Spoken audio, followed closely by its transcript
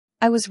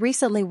I was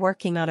recently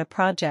working on a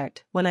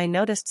project when I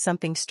noticed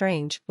something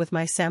strange with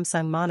my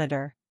Samsung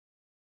monitor.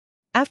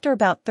 After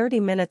about 30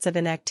 minutes of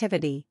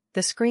inactivity,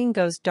 the screen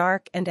goes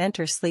dark and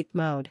enters sleep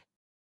mode.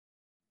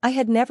 I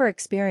had never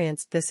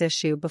experienced this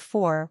issue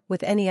before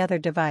with any other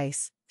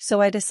device,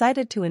 so I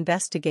decided to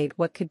investigate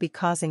what could be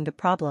causing the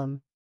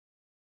problem.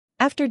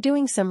 After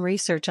doing some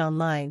research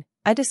online,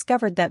 I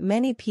discovered that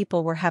many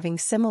people were having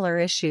similar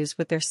issues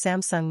with their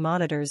Samsung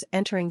monitors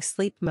entering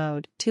sleep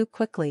mode too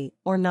quickly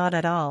or not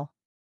at all.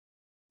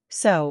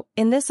 So,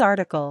 in this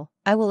article,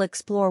 I will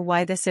explore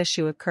why this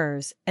issue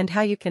occurs and how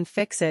you can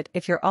fix it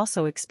if you're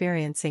also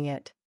experiencing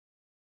it.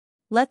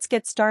 Let's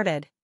get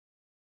started.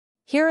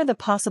 Here are the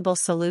possible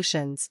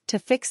solutions to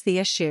fix the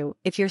issue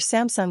if your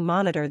Samsung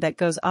monitor that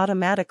goes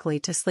automatically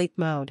to sleep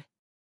mode.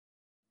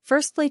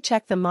 Firstly,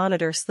 check the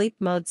monitor sleep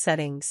mode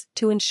settings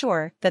to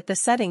ensure that the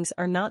settings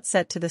are not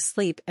set to the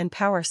sleep and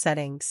power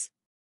settings.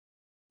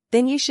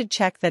 Then you should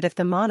check that if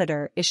the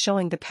monitor is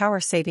showing the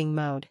power saving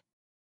mode.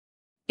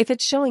 If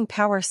it's showing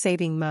power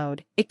saving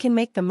mode, it can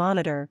make the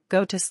monitor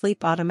go to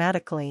sleep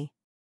automatically.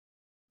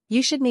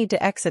 You should need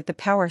to exit the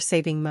power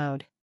saving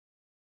mode.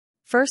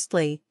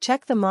 Firstly,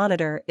 check the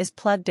monitor is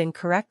plugged in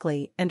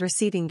correctly and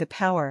receiving the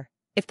power.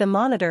 If the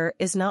monitor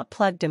is not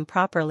plugged in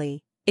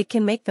properly, it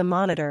can make the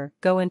monitor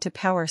go into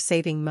power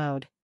saving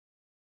mode.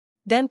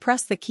 Then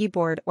press the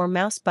keyboard or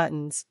mouse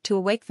buttons to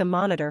awake the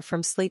monitor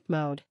from sleep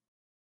mode.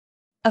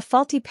 A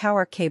faulty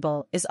power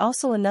cable is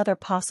also another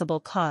possible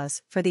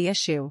cause for the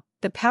issue.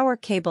 The power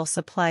cable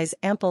supplies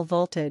ample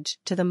voltage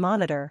to the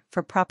monitor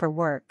for proper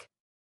work.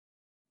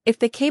 If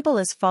the cable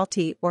is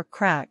faulty or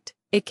cracked,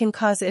 it can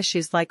cause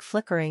issues like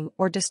flickering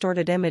or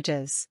distorted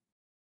images.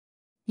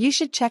 You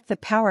should check the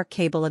power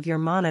cable of your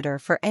monitor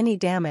for any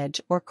damage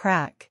or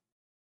crack.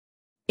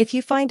 If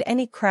you find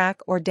any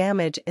crack or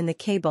damage in the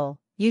cable,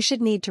 you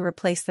should need to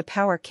replace the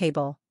power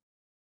cable.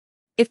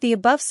 If the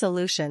above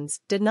solutions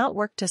did not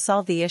work to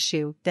solve the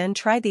issue, then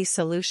try these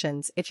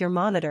solutions if your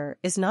monitor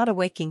is not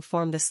awaking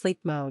from the sleep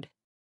mode.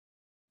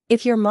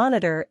 If your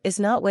monitor is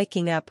not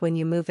waking up when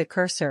you move the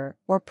cursor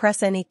or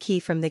press any key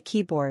from the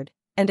keyboard,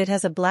 and it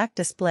has a black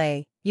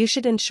display, you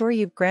should ensure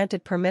you've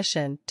granted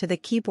permission to the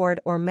keyboard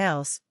or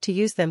mouse to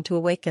use them to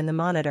awaken the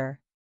monitor.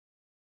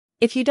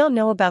 If you don't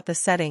know about the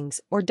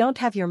settings or don't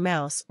have your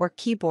mouse or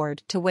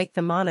keyboard to wake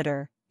the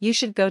monitor, you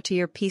should go to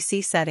your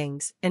PC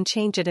settings and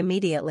change it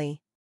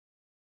immediately.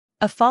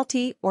 A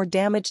faulty or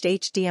damaged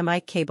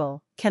HDMI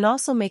cable can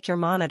also make your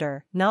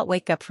monitor not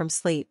wake up from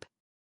sleep.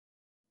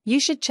 You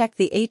should check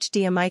the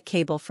HDMI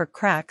cable for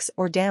cracks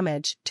or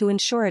damage to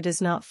ensure it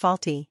is not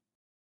faulty.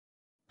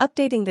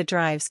 Updating the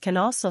drives can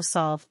also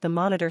solve the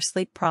monitor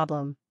sleep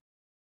problem,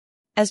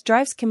 as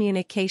drives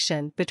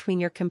communication between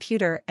your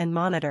computer and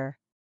monitor.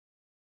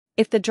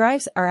 If the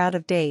drives are out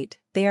of date,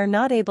 they are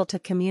not able to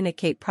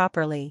communicate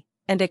properly,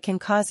 and it can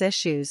cause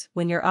issues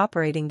when you're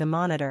operating the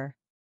monitor.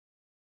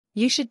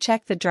 You should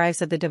check the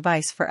drives of the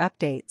device for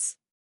updates.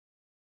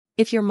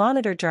 If your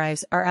monitor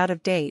drives are out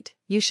of date,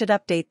 you should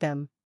update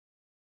them.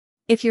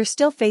 If you're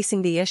still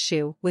facing the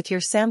issue with your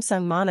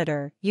Samsung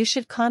monitor, you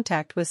should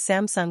contact with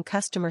Samsung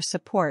customer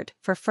support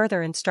for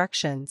further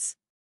instructions.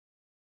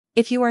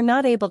 If you are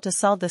not able to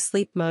solve the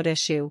sleep mode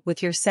issue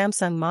with your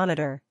Samsung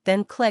monitor,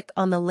 then click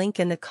on the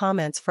link in the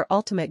comments for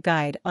ultimate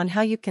guide on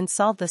how you can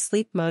solve the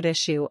sleep mode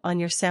issue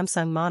on your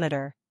Samsung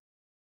monitor.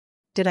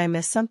 Did I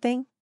miss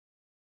something?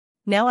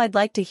 Now I'd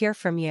like to hear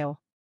from you.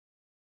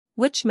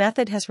 Which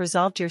method has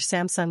resolved your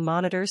Samsung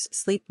monitor's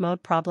sleep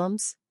mode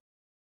problems?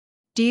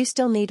 Do you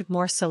still need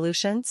more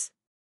solutions?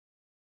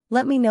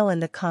 Let me know in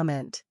the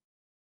comment.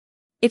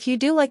 If you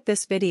do like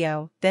this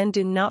video, then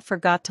do not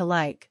forget to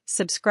like,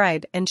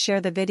 subscribe and share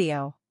the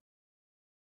video.